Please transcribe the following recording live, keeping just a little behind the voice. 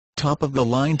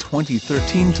top-of-the-line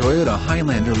 2013 Toyota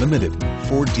Highlander Limited,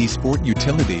 4D Sport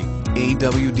Utility,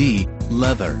 AWD,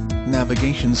 leather,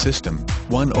 navigation system,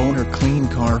 one-owner clean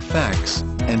Carfax,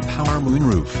 and power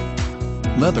moonroof.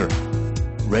 Leather.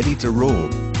 Ready to roll.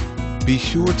 Be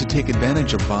sure to take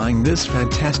advantage of buying this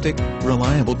fantastic,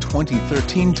 reliable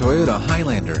 2013 Toyota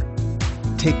Highlander.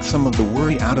 Take some of the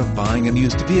worry out of buying a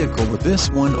used vehicle with this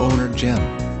one-owner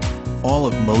gem. All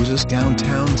of Moses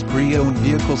Downtown's pre-owned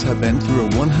vehicles have been through a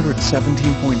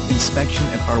 117-point inspection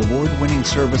at our award-winning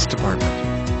service department.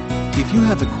 If you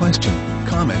have a question,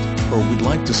 comment, or would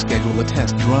like to schedule a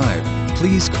test drive,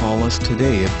 please call us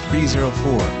today at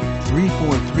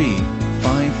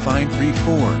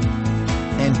 304-343-5534.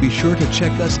 And be sure to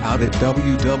check us out at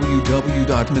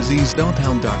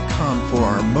www.mosesdowntown.com for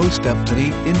our most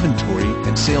up-to-date inventory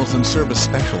and sales and service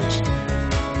specials.